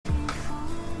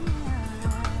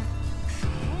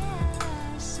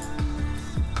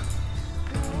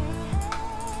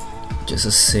Just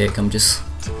a sec, I'm just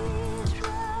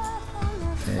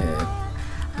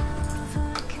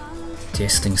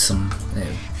testing some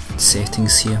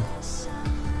settings here.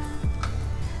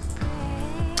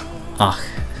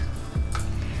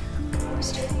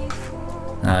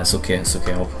 It's okay,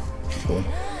 I'll keep going.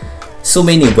 So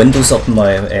many windows up on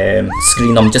my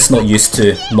screen, I'm just not used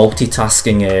to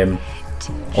multitasking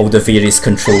all the various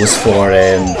controls for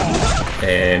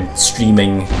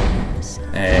streaming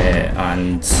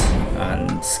and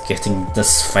getting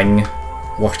this thing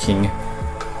working.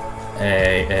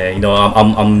 You know,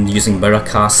 I'm using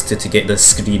Miracast to get the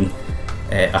screen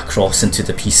across into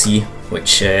the PC,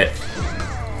 which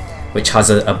has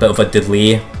a bit of a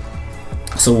delay.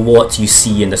 So what you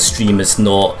see in the stream is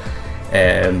not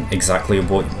exactly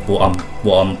what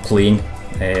I'm playing.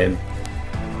 I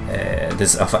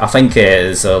think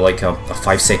there's like a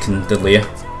 5-second delay.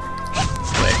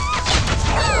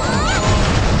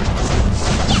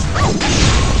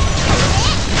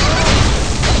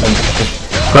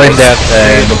 Going that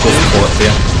we'll go for it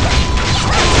there.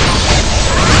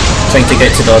 Trying to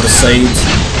get to the other side.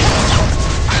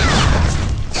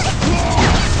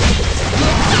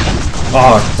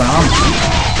 Oh damn!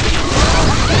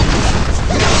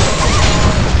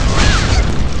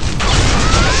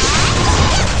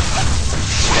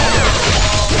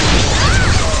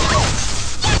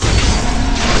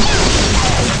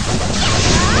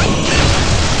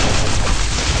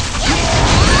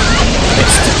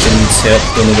 Needs help,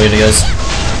 don't know where he is.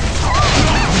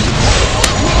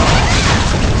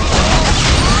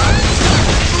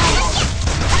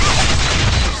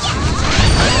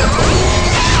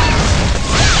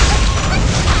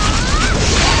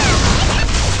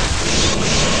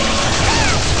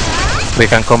 We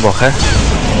can combo, huh?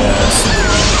 Yes.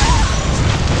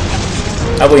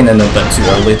 I went in a bit too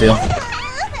early there.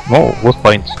 Oh, good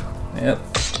point. Yep.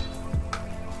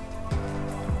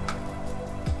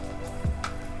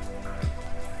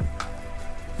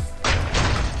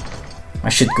 I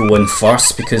should go in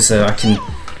first because I can, you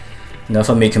know, if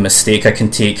I make a mistake I can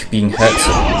take being hit.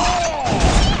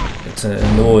 But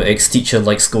no ex-teacher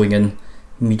likes going in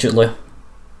immediately.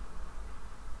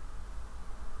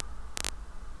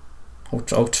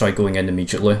 I'll try going in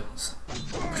immediately.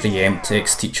 Preempt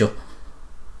ex-teacher.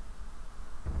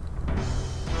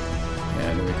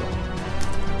 Yeah, there we go.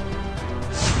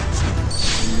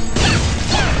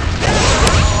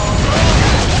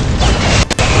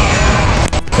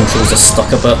 Controls are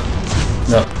stuck a bit.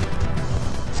 No.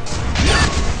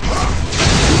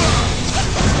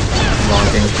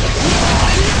 Lagging.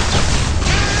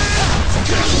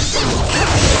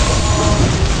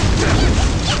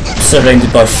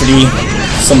 Surrounded by 3.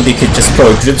 Somebody could just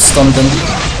probably group stun them.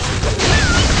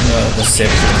 No, they're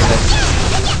separated.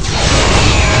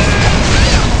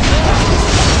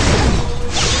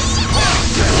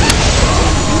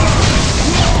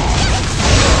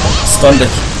 Stunned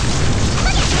it.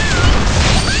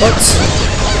 What?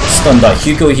 Stunned that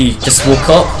Hugo, he just woke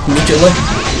up immediately.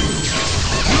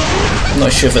 I'm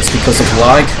not sure if it's because of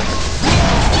lag.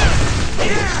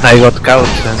 I got caught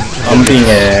and... I'm being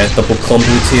double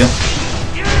comboed here.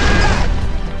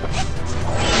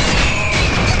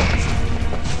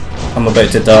 I'm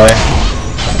about to die.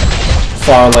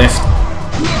 Far left.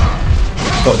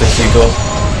 Got the Hugo.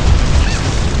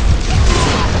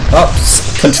 Oh,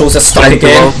 controls are stuck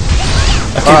again.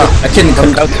 I couldn't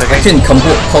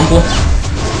combo.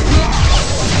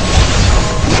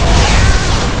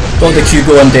 Got the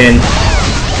Hugo and then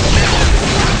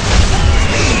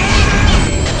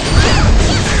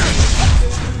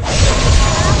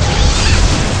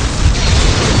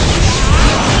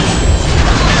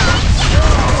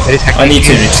I need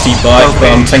to retreat back, but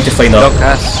I'm trying to find out.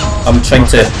 I'm trying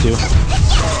to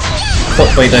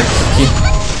caught by the key.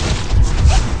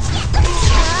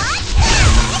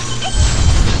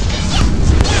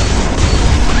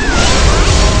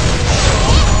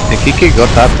 The Kiki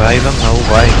got up, I don't know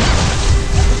why.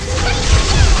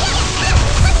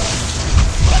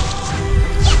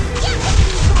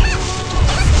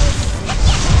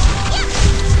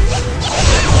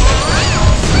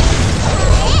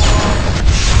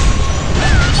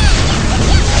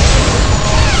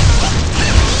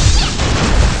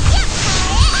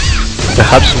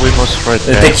 Perhaps we must spread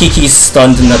the Kiki's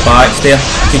stunned in the back there.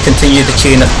 Can continue the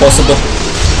chain if possible.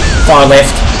 Far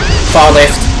left. Far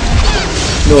left.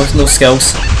 No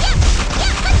skills.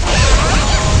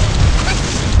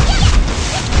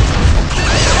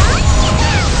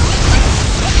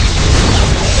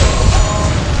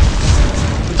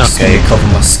 Okay, cover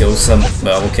my skills.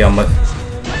 Well, okay, I'm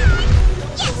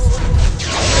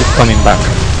keep coming back.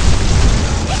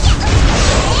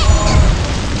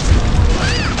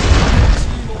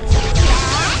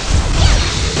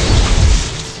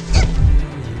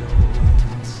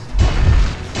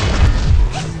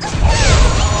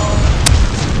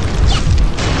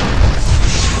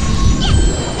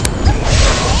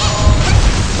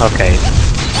 Okay. I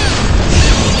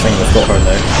think we've got her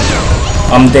now.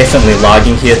 I'm definitely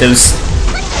lagging here. There was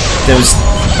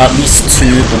at least 2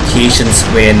 occasions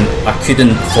when I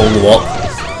couldn't follow up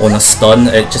on a stun.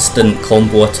 It just didn't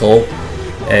combo at all.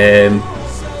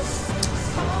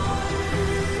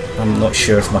 I'm not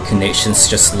sure if my connection's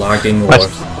just lagging or...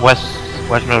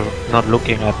 Was not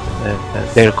looking at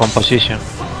their composition.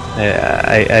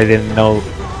 I didn't know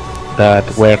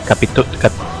that were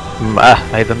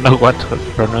I don't know what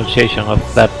pronunciation of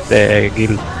that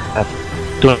guild.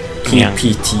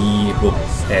 KPT,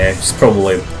 it's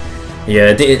probably,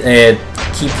 yeah,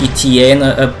 KPTN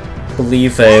I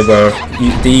believe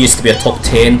they used to be a top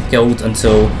 10 guild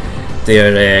until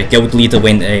their guild leader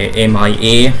went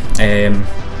MIA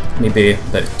maybe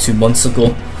about 2 months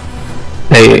ago.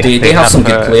 They have some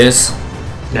good players.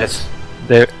 Yes,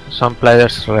 some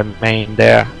players remain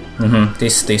there. They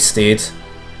stayed.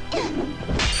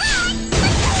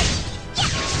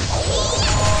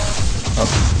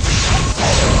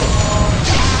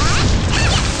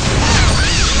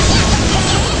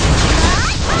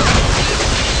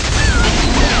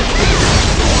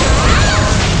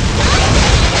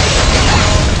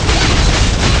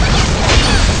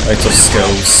 Out of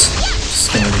skills,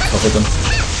 just gonna recover them.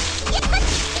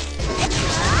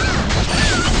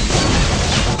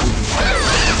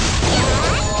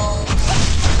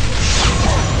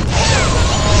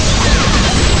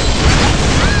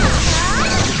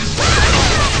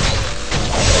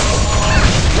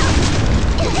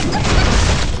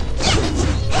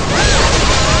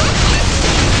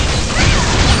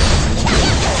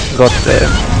 Got there.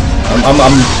 I'm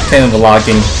kind of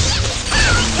lagging a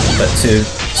bit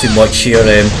too much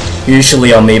here.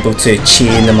 Usually I'm able to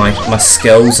chain my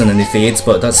skills and then evades,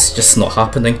 but that's just not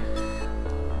happening.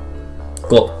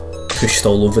 Got pushed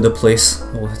all over the place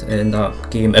in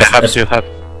that game. Perhaps you have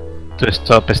to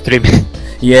stop streaming.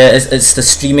 Yeah, it's the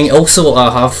streaming. Also, I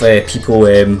have people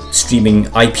streaming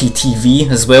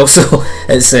IPTV as well, so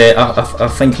it's I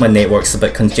think my network's a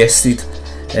bit congested.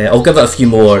 I'll give it a few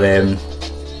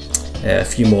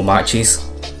more matches.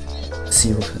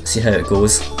 See how it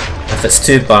goes. If it's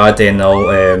too bad, then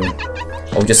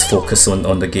I'll just focus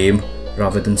on the game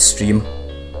rather than stream.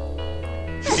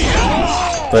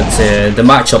 But the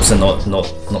matchups are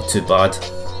not too bad.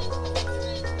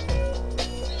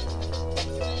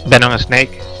 Venom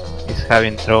Snake is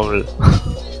having trouble.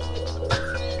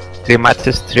 3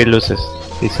 matches, 3 losses,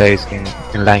 he says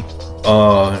in line.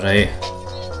 Oh right.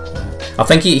 I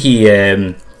think he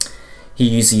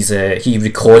uses he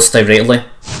records directly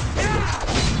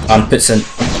and puts in.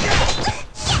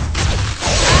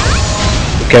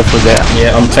 Be careful there.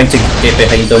 Yeah, I'm trying to get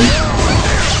behind him.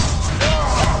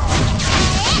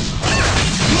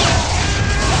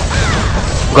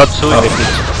 Got 2 in the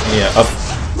pitch.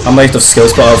 Yeah, I'm out of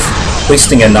skills, but I'm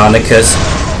wasting a Nanakas.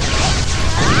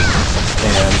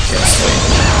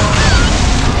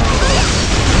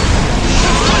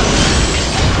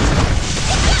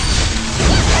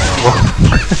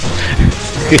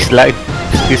 His life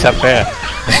disappeared.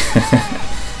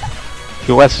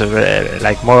 He was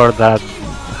like more than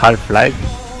half-life.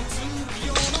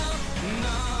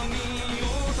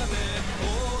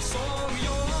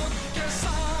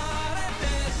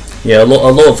 Yeah, a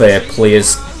lot of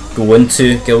players go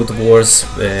into Guildwars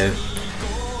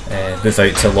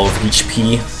without a lot of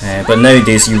HP, but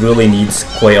nowadays you really need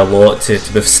quite a lot to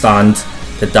withstand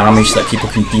the damage that people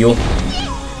can deal.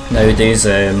 Nowadays,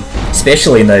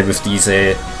 especially now with these,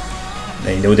 the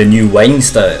new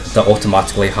wings that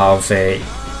automatically have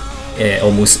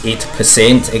almost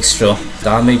 8% extra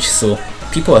damage, so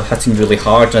people are hitting really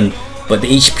hard, but the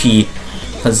HP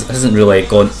hasn't really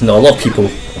gone. No, a lot of people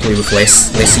play with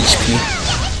less HP.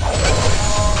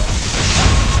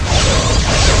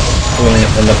 Going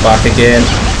in the back again.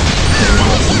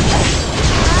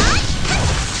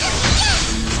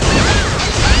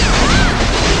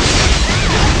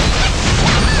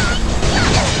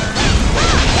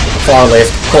 Far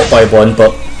left, caught by one,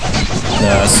 but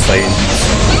nah, that's fine.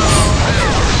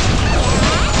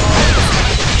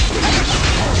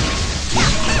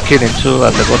 Killing 2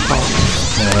 at the bottom.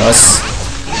 Yeah, that's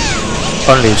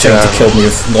only trying to kill me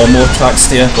with normal attacks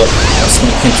there, but that's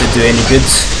not going to do any good.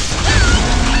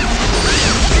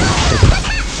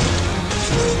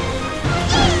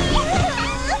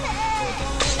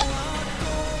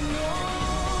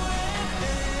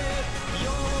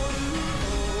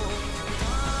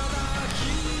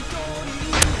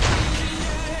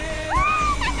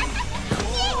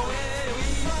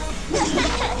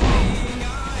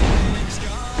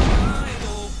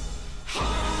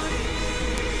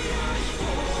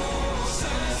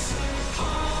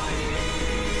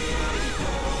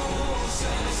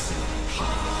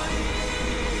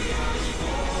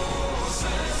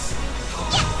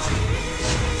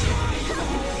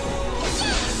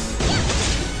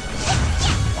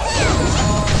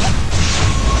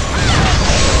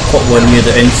 Got one near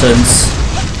the entrance.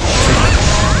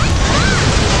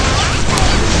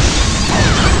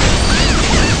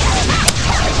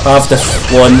 Have the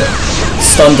one,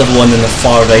 stunned the one in the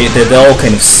far right. They're all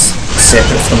kind of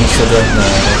separate from each other. No,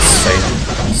 that's fine.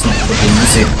 It's not pretty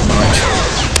easy match.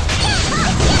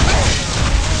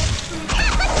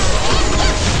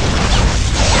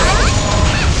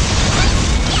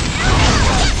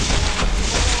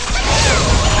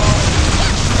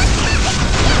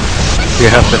 You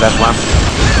have to that one.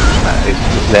 It's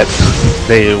that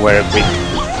they were big.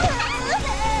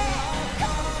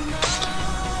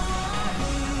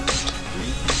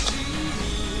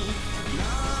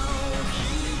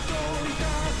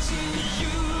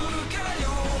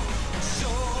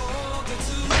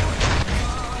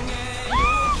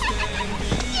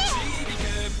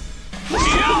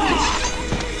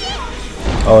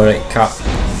 Alright,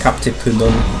 Captain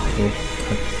Punon, or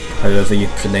however you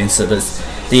pronounce it.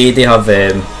 They have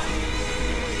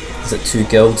is it 2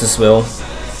 guilds as well?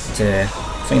 I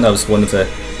think that was one of the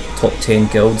top 10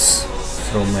 guilds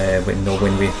from when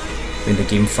the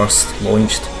game first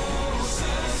launched.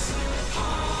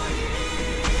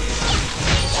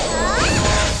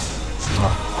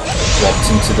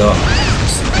 Walked into that.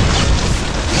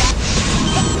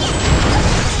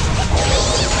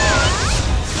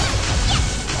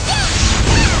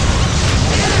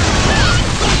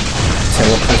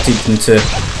 Teleported into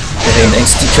behind the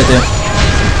next teacher there.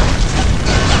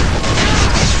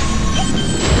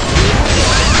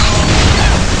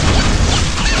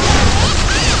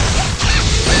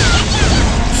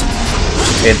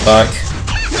 Should head back.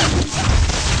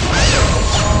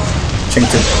 Trying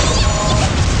to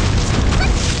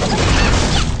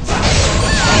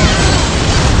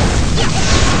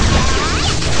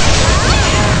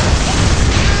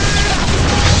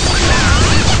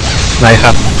I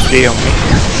have 3 on me.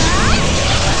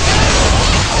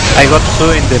 I got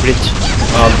 2 in the bridge.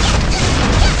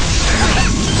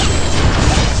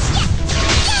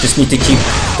 Just need to keep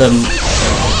them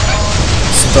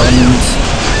stunned.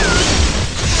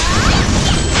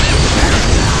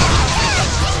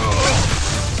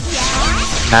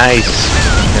 Nice.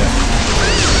 Yeah.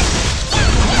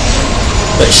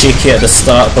 Bit shaky at the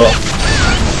start, but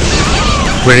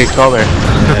we recovered.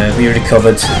 We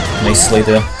recovered nicely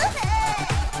there.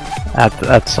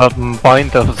 At some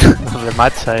point of the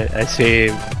match, I see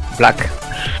black.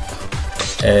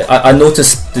 I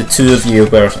noticed the 2 of you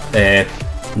were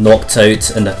knocked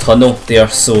out in the tunnel there,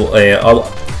 so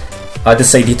I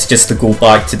decided to go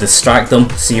back to distract them,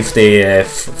 see if they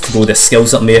throw their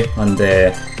skills at me, and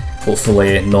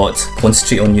hopefully not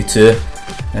concentrate on you too.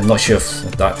 I'm not sure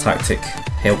if that tactic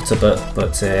helped a bit,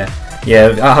 but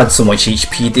yeah, I had so much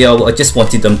HP there. I just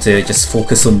wanted them to just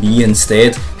focus on me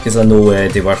instead, because I know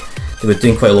they were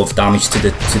doing quite a lot of damage to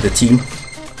the team.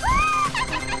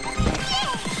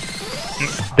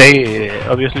 They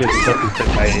obviously profited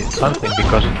by something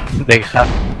because they had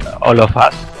all of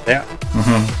us there.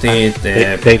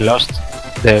 They lost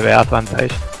the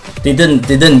advantage. They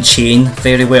didn't chain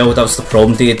very well. That was the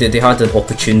problem. They had the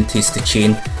opportunities to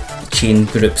chain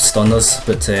group stunners,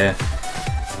 but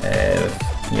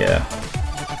yeah.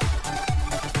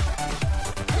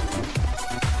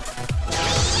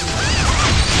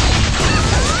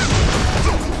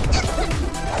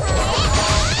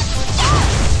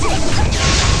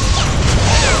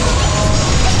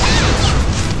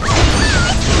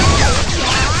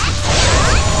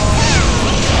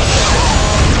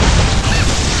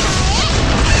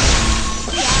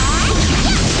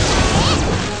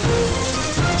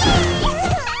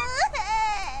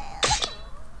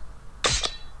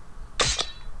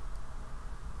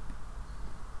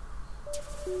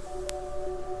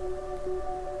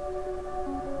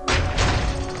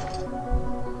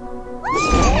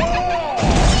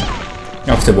 I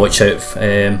have to watch out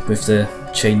with the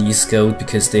Chinese guild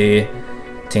because they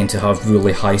tend to have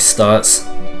really high stats.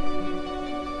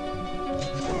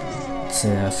 So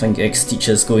I think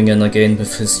X-Teacher's going in again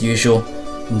with his usual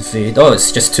invade. Oh,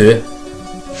 it's just 2.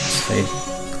 It's fine.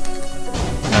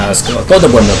 Nah, I've got the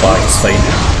one in the back, it's fine.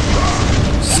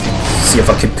 Just see if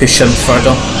I can push him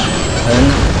further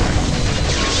in.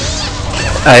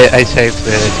 I saved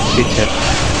the teacher.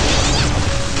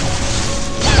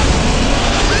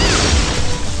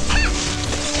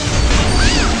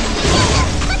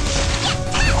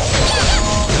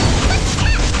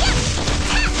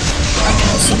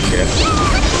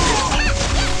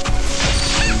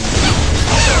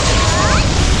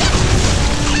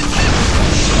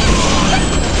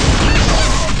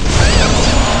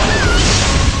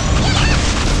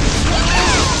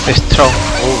 Strong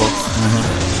over.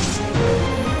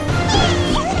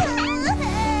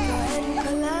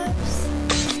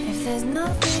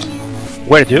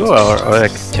 Were you or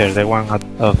Lecter, the one of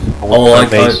Oh, I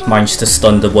base? managed to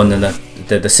stun the one in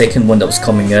the second one that was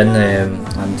coming in,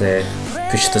 and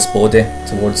pushed his body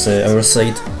towards our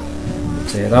side.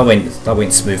 But, that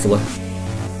went smoothly.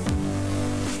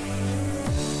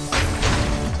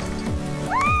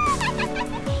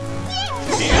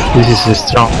 This is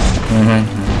strong.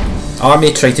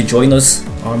 Army tried to join us,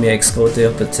 Army X got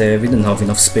there, but we didn't have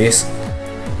enough space.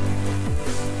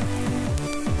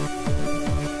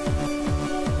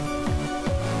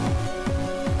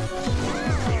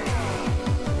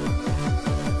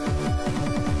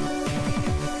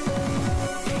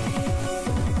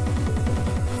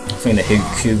 I think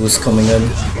the Hugo's coming in.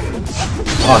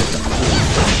 Ah,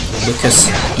 Lucas,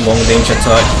 long range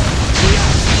attack.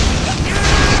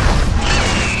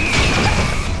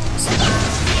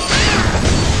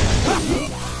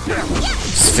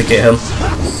 Just forget him.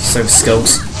 He's out of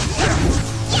skills.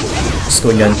 Just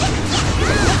going in.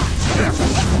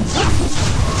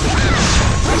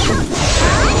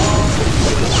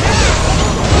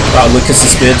 That Lucas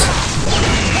is good.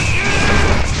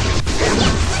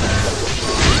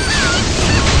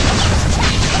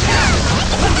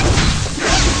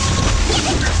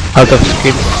 Out of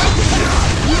skill.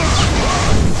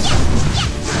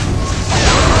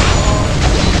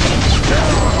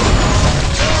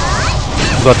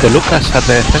 Got the Lucas at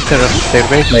the center of the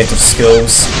base. Out of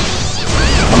skills.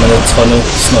 I'm in a tunnel,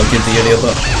 it's not a good area,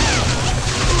 but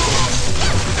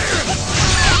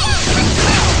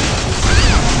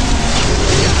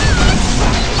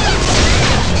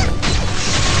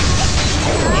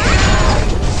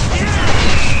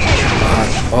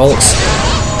bollocks.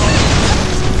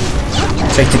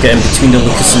 Tried to get in between the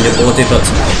Lucas and your body, but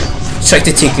tried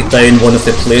to take it down one of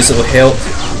the players that will help.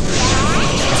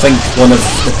 I think one of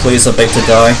the players are about to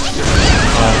die.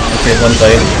 Okay, one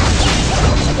down.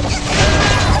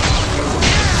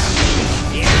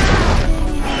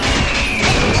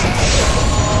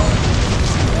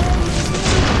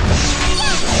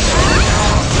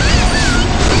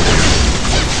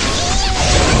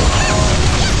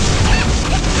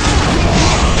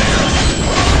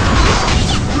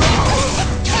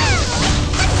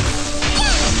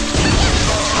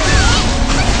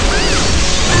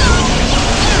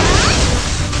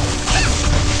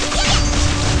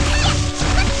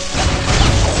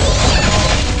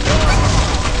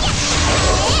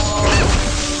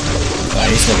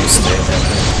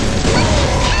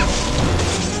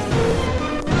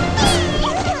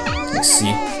 Let's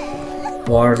see.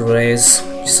 Ward Res,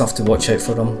 just have to watch out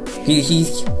for him. He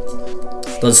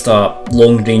does that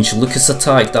long range Lucas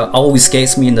attack that always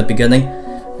gets me in the beginning.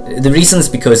 The reason is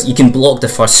because you can block the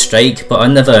first strike, but I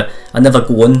never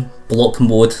go on block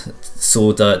mode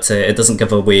so that it doesn't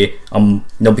give away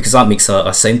because that makes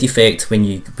a sound effect when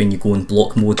you go in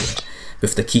block mode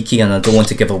with the Kiki, and I don't want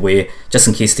to give away just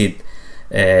in case they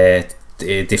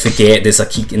forget there's a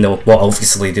Kiki. No, well,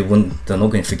 obviously they're not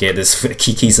going to forget there's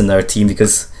Kikis in their team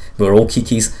because we're all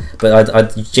Kikis. But I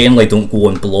generally don't go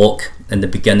on block in the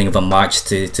beginning of a match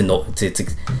to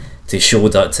show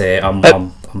that I'm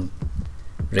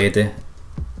ready.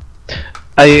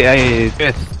 I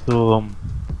get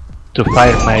to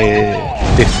fire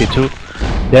my 52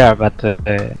 there, but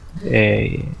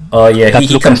oh yeah,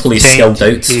 he completely skilled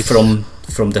out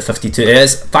from the 52.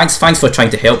 Thanks for trying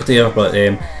to help there, but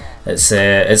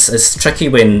it's tricky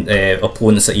when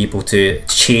opponents are able to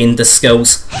chain the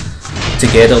skills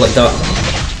together like that.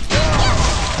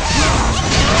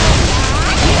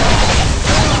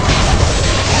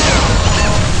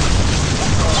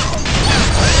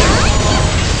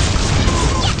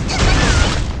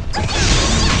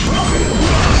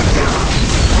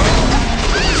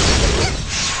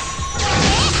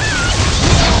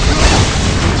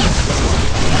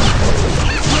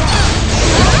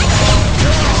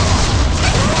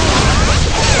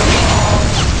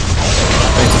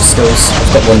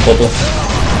 I've got one bubble.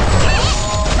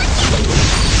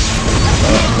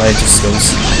 I'm out of skills.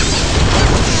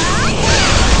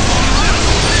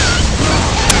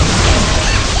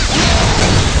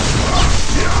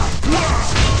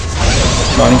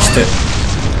 Managed it.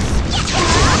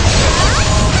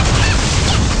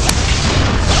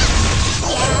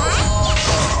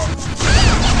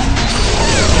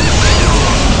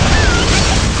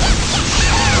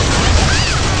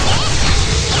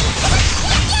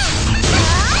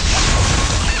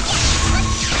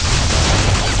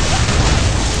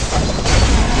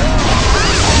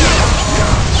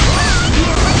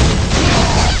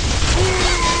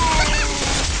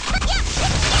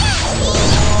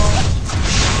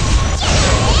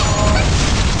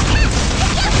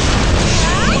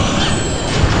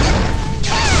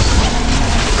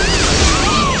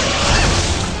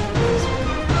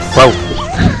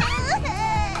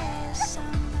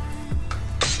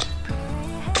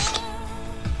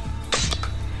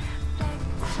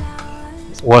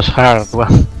 was hard. Well,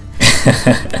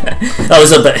 that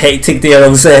was a bit hectic there. I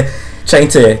was trying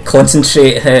to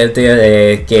concentrate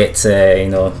there, get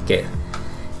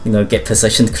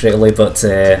positioned correctly, but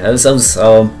yeah,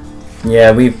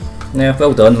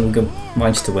 well done. We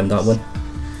managed to win that one.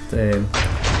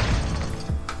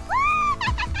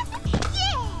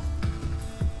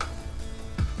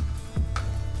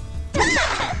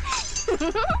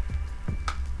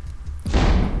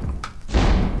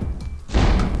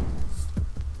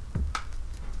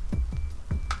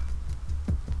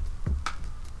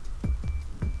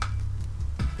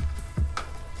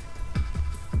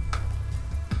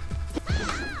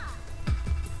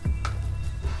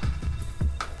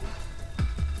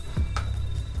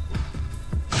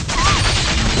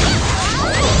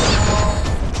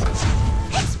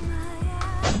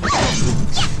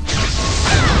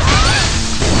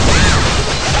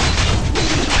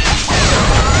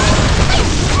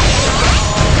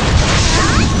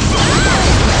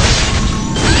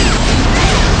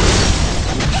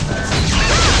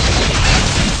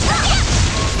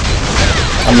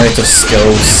 I'm out of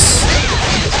skills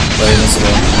playing as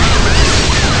well.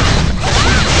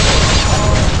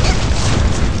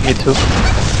 me too.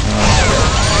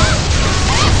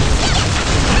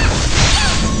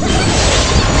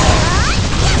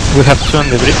 We have two on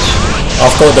the bridge.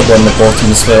 I've got the one on the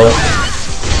bottom as well.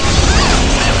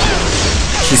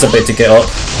 She's about to get up.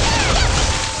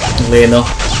 Lena.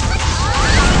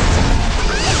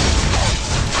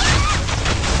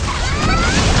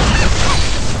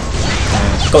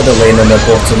 Got the lane on the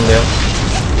bottom there.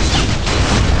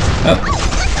 Oh.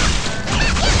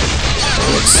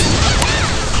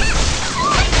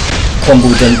 Combo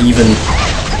didn't even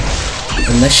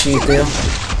initiate there.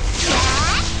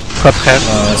 Got her.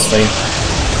 That's fine.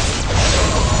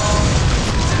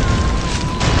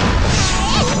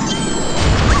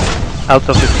 Out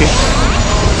of the kill.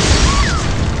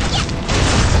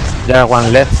 There are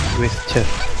one left with chest.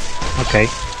 Okay.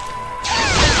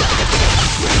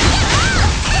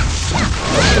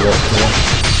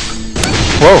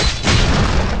 Whoa!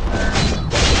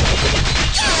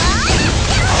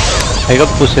 I got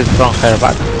pushed from her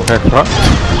back, her front.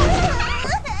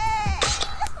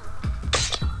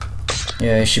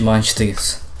 Yeah, she managed to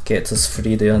get us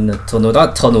free there in the tunnel.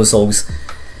 That tunnel's always...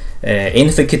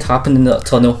 anything could happen in that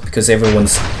tunnel because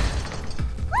everyone's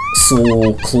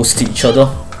so close to each other.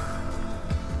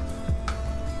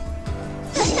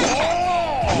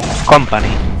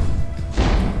 Company.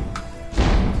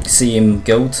 Same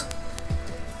guild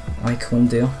icon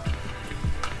there.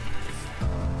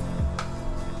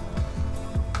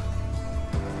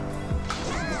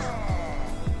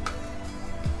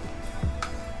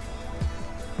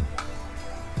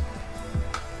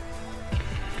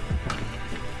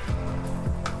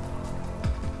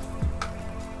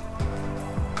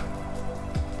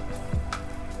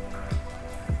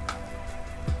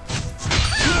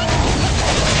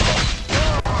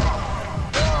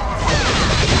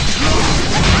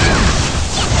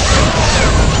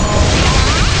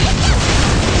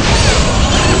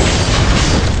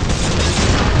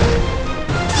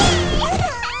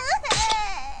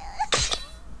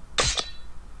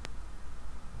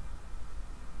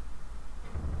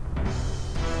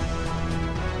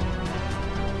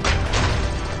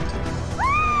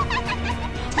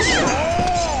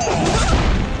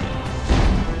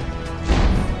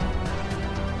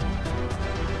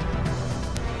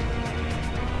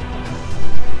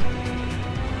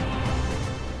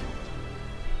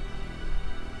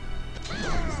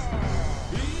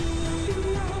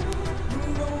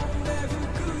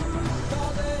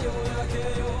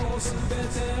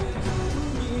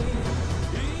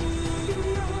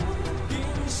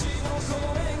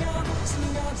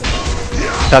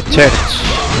 That church.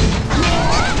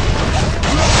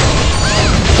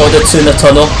 Got the two in the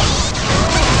tunnel.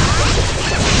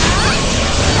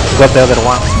 Got the other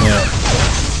one. Yeah.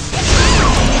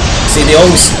 See, they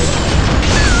always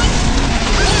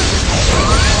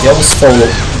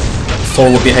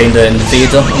follow behind the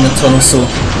invader in the tunnel, so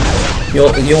you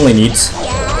only need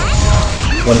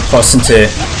one person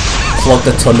to plug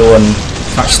the tunnel and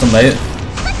catch them out.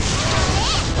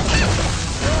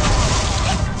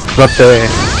 Got the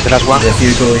last one. If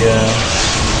you go, yeah.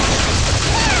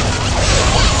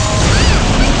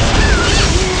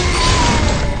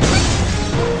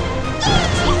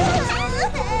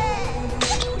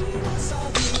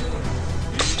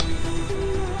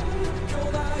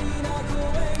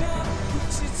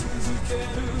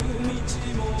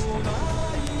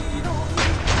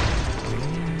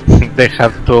 They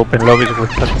have to open lobbies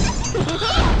with us.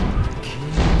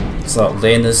 So that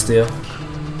lane is there.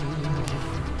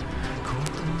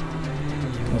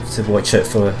 Have to watch out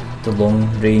for the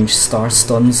long range star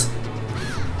stuns.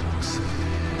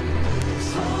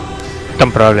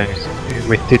 Some problems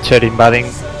with teacher invading.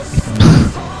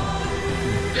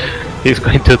 He's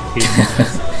going to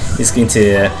He's going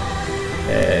to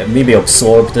maybe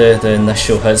absorb the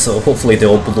initial hits, so hopefully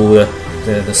they'll blow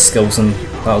the skills, and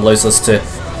that allows us to...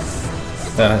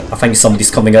 I think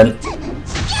somebody's coming in.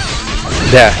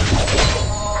 Yeah,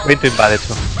 going to invade it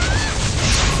too.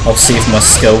 I'll save my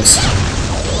skills.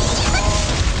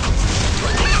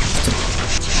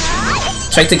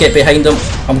 Try to get behind him.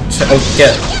 I'll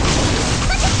get...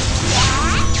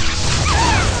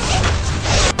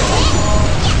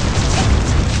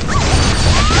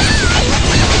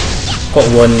 Got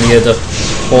one near the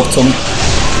bottom.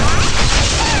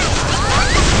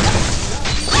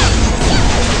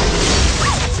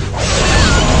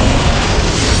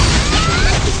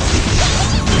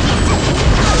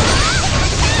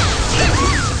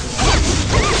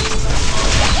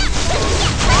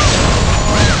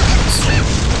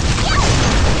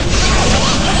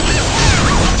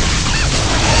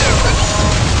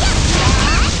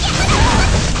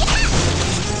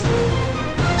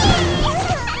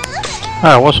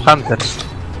 Ah, it was Hunter.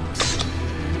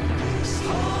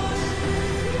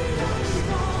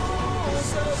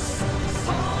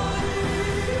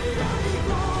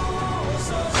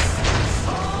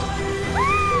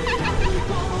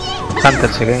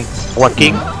 Hunters again.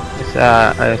 Joaquin is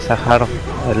a heart of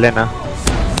Elena.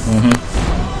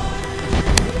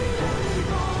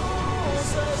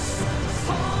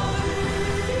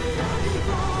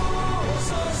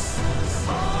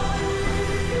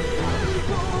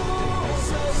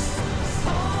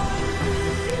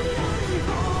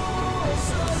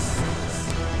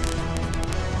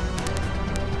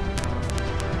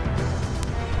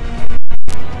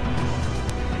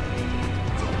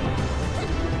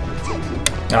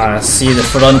 See, the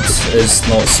front is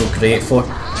not so great for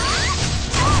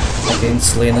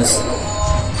against laners.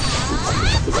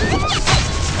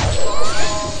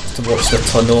 Have to watch the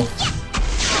tunnel.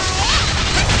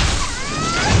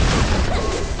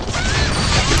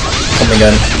 Coming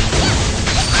in.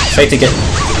 Try to get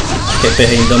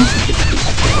behind them.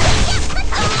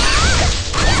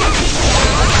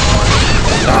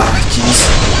 Ah, jeez.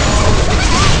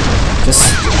 Just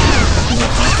not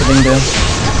happening there.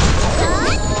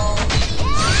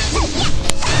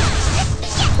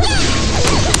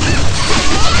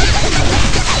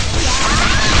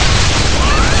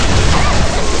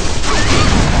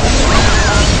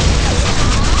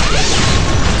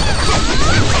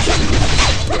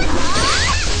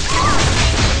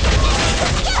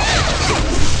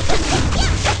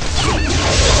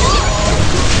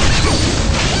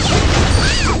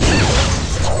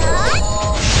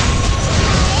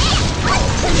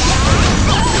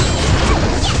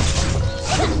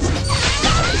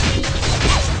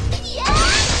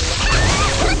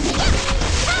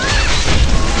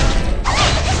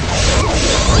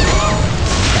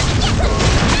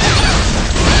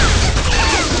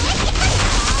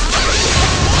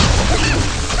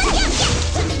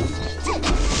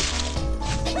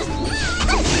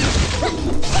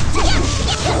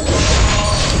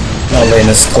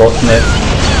 Lena's caught in it.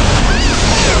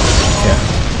 Yeah.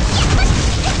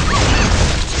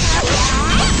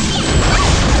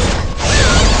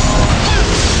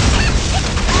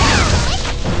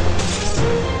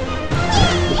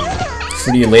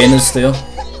 3 Lenas there.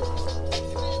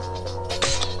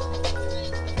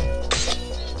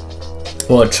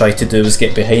 What I tried to do was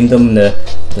get behind them the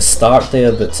start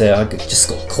there, but I just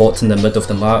got caught in the middle of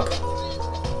the map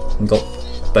and got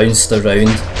bounced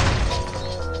around.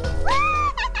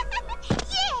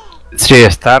 3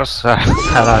 stars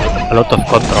had a lot of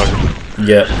control.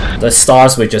 Yeah, the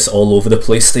stars were just all over the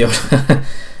place there.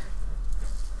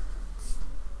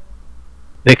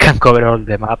 They can cover all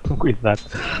the map with that.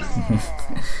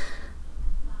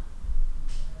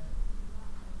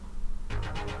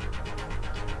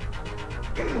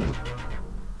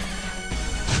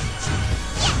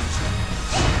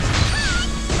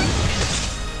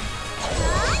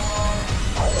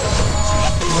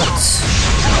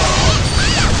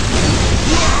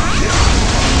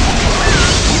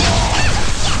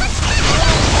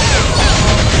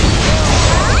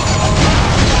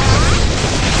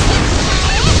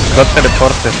 Got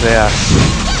teleported there.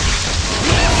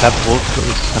 That wolf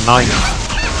is annoying.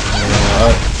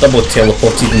 Double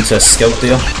teleported into a skill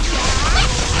there.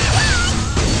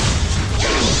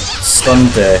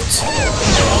 Stunned it.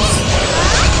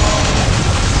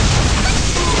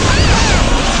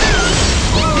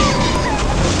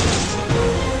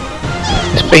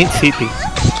 Spain City.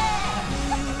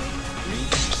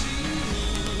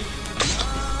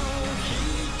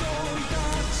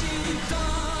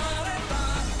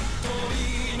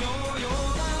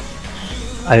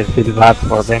 I feel bad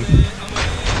for them.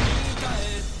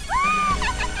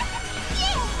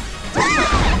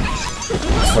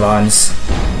 France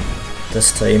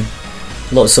this time.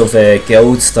 Lots of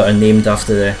guilds that are named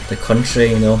after the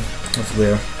country, you know, of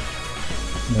where.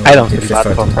 You know, I don't feel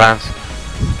bad for France.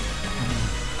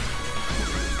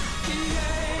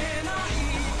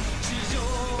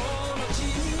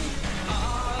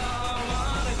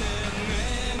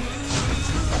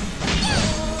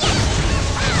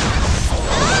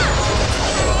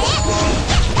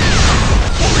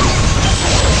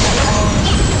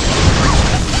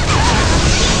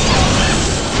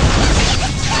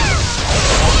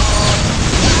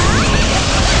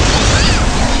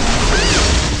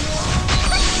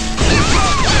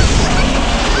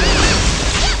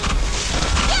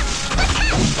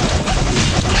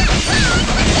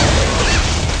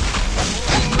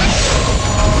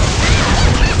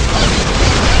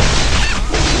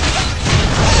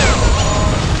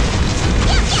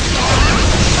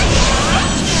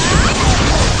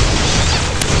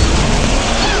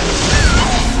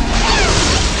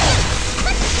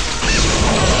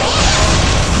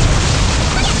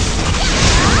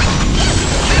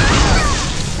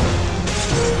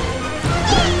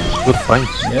 Good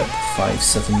points. Yep, 5,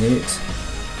 7, 8.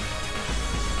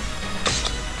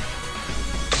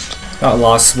 That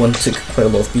last one took quite a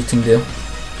lot of beating there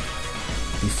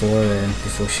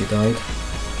before she died.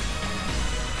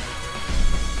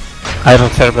 I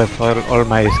reserved all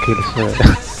my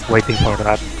skills waiting for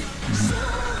that.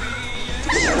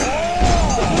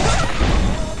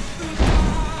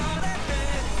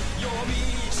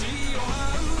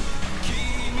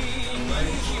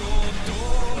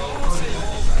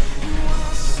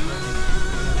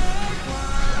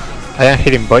 I am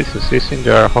hearing voices. Is in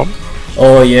your home?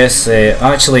 Oh yes,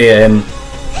 actually I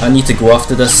need to go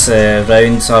after this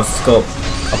round. I've got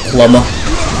a plumber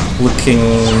looking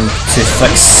to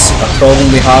fix a problem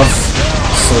we have,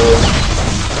 so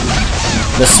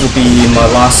this will be my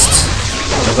last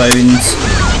round,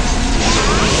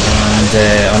 and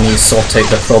I need to sort out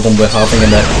the problem we're having in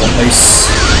the house.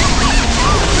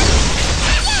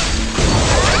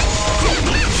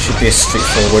 Should be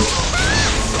straightforward.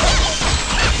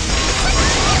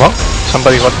 What?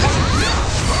 Somebody got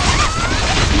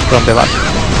from the back.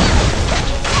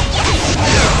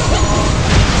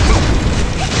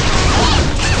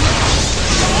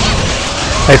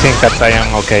 I think that I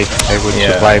am okay. I will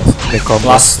survive the combo.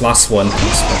 Last one.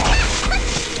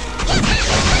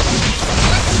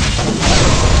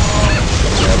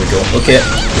 There we go. Okay.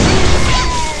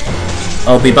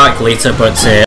 I'll be back later, but